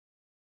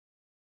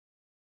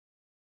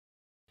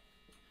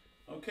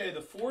Okay,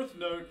 the fourth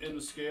note in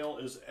the scale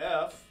is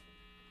F,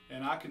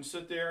 and I can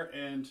sit there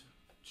and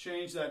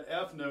change that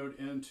F note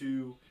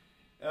into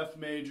F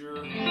major,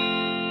 or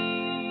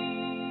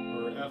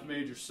F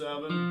major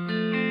 7,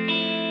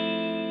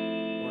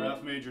 or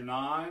F major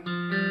 9,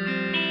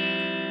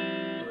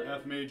 or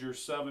F major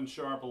 7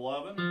 sharp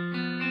 11.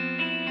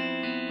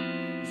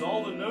 Because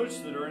all the notes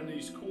that are in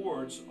these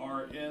chords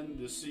are in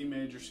the C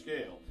major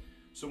scale.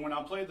 So when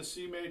I play the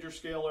C major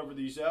scale over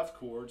these F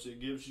chords, it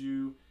gives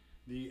you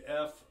the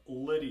F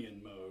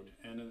Lydian mode,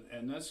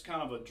 and that's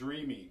kind of a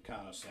dreamy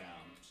kind of sound,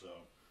 so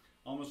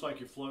almost like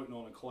you're floating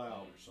on a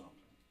cloud or something.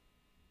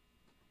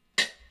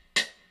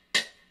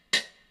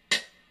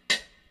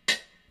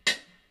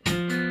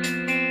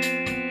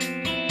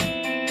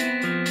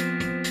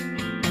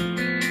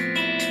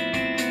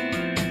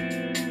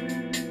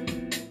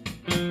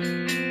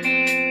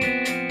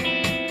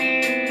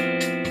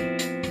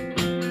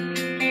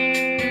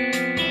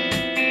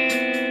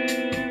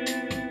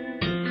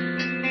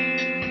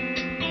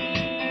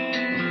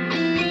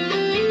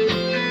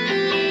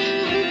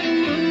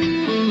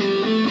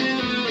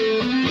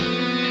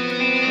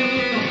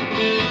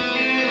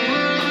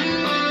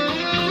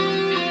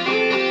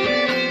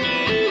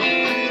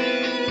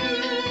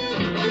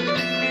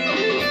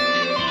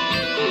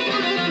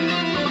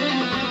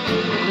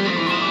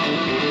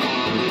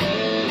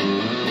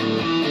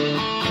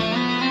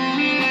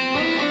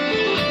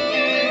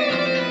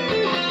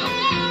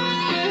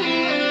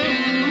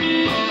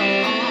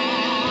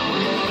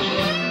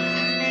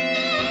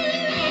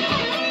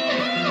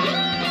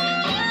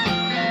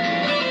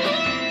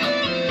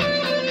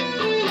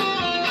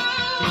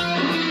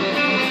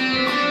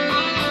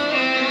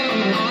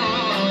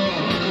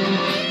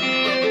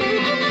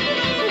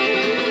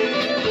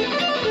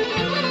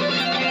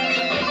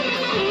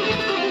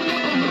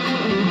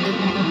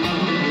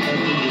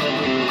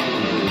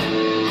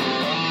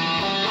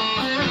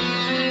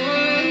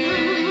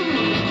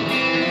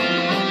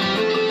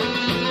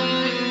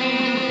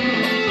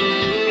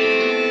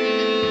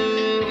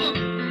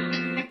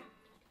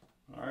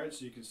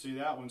 So you can see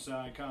that one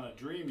sounded kind of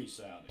dreamy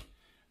sounding,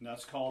 and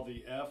that's called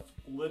the F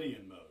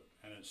Lydian mode,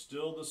 and it's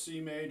still the C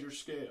major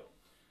scale.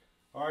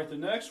 All right, the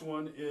next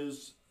one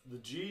is the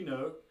G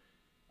note.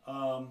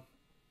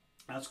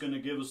 That's going to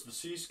give us the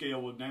C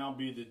scale would now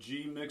be the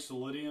G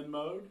Mixolydian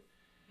mode,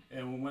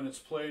 and when it's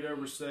played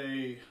over,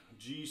 say,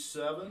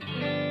 G7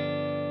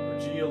 or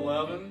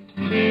G11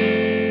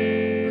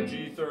 or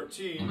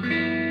G13,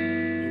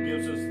 it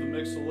gives us the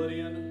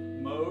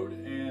Mixolydian mode,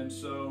 and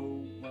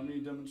so let me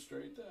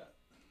demonstrate that.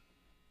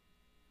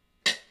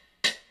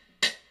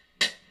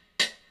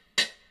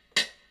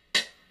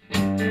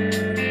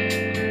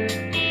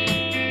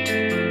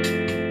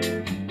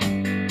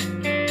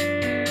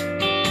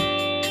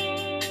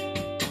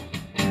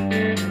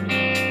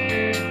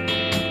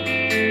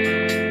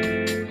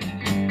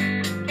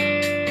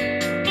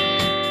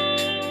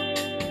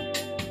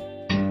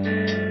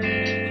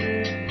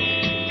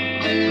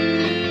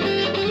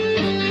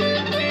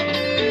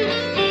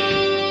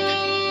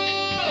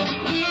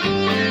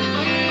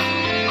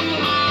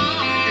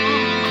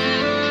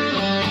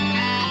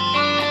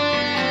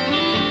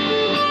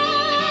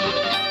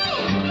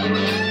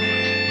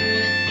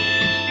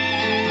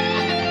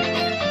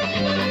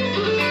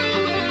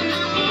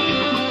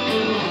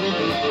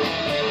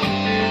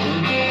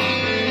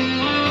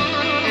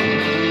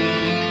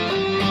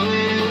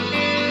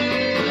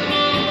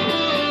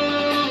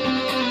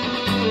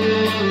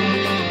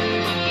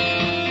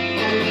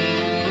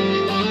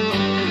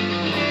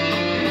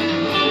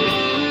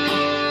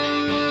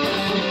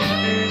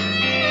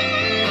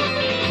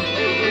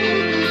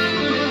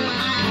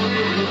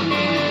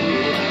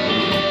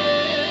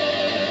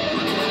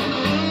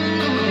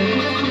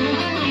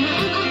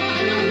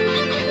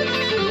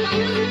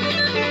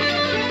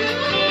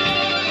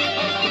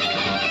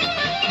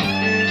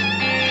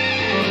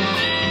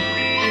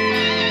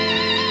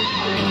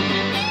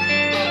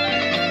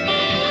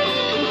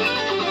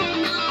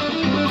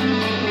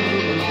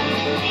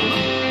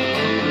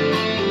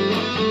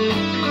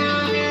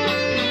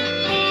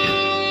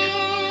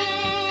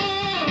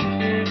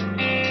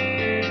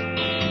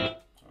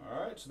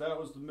 So that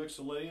was the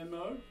Mixolydian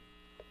mode.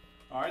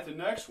 All right, the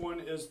next one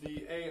is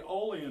the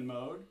Aeolian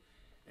mode.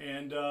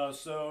 And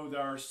so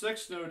our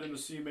sixth note in the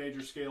C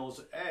major scale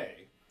is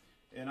A.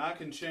 And I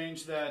can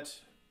change that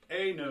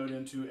A note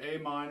into A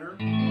minor,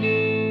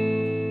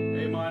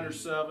 A minor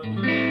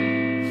 7,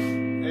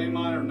 A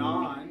minor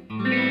 9,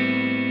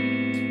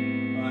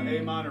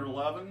 A minor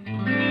 11,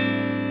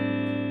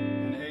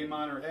 and A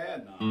minor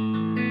add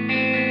 9.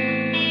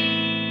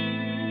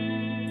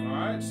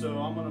 So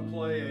I'm going to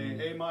play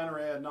a minor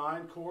add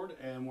 9 chord,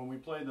 and when we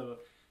play the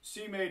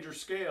C major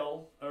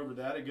scale over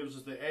that, it gives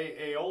us the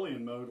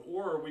Aeolian mode,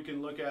 or we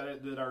can look at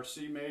it that our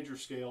C major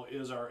scale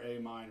is our A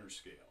minor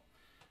scale.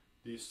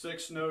 The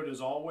sixth note is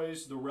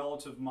always the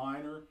relative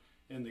minor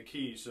in the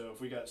key. So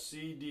if we got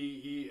C, D,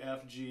 E,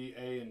 F, G,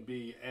 A, and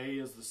B, A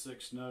is the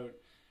sixth note,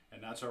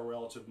 and that's our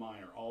relative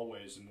minor,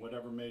 always, in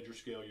whatever major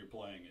scale you're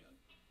playing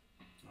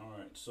in. All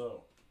right,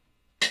 so.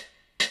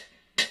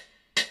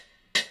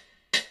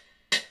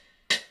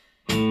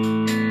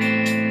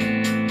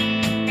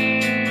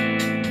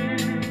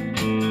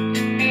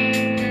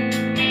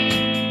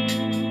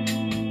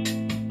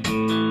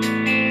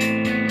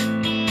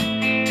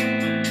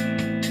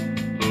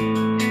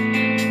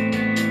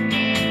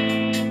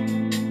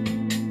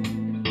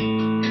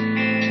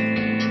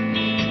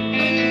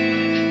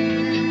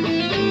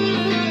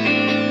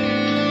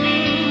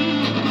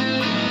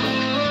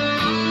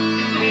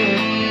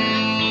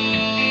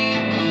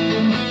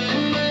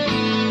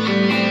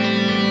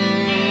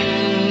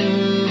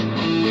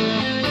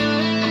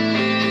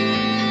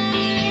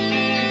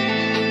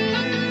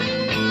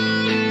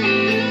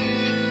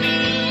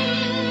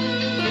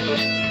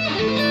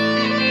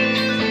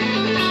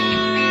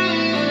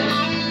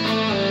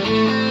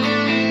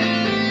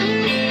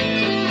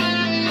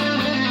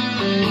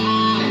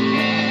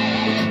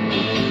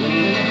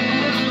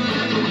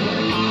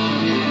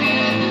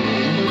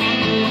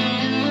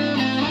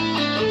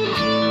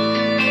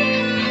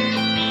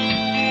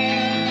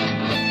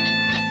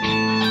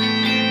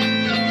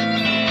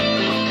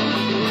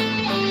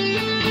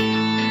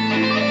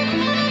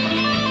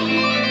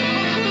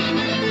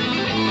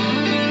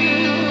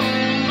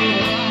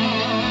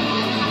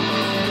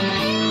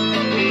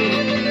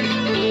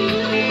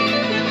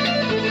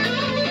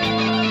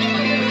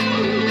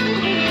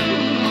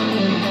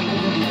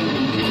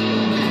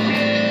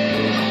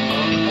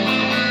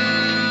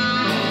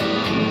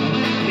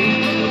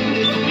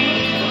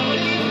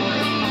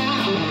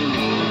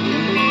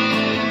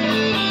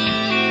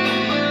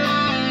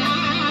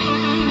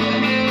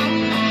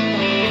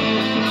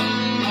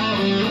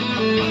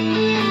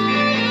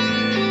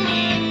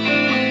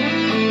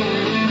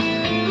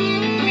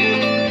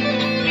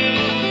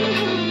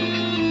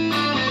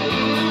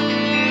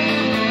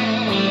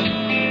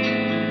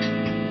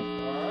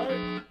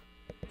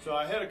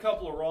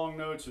 couple of wrong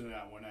notes in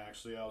that one,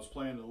 actually. I was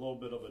playing a little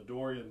bit of a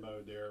Dorian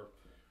mode there,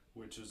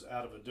 which is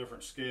out of a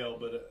different scale,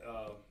 but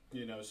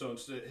you know, so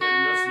instead of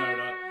hitting this note,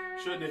 I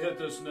shouldn't have hit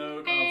this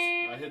note.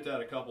 I hit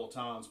that a couple of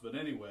times, but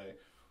anyway.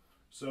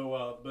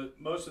 So,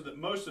 but most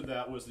of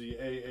that was the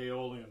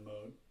Aeolian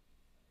mode.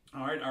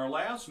 All right, our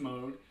last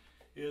mode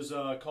is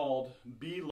called B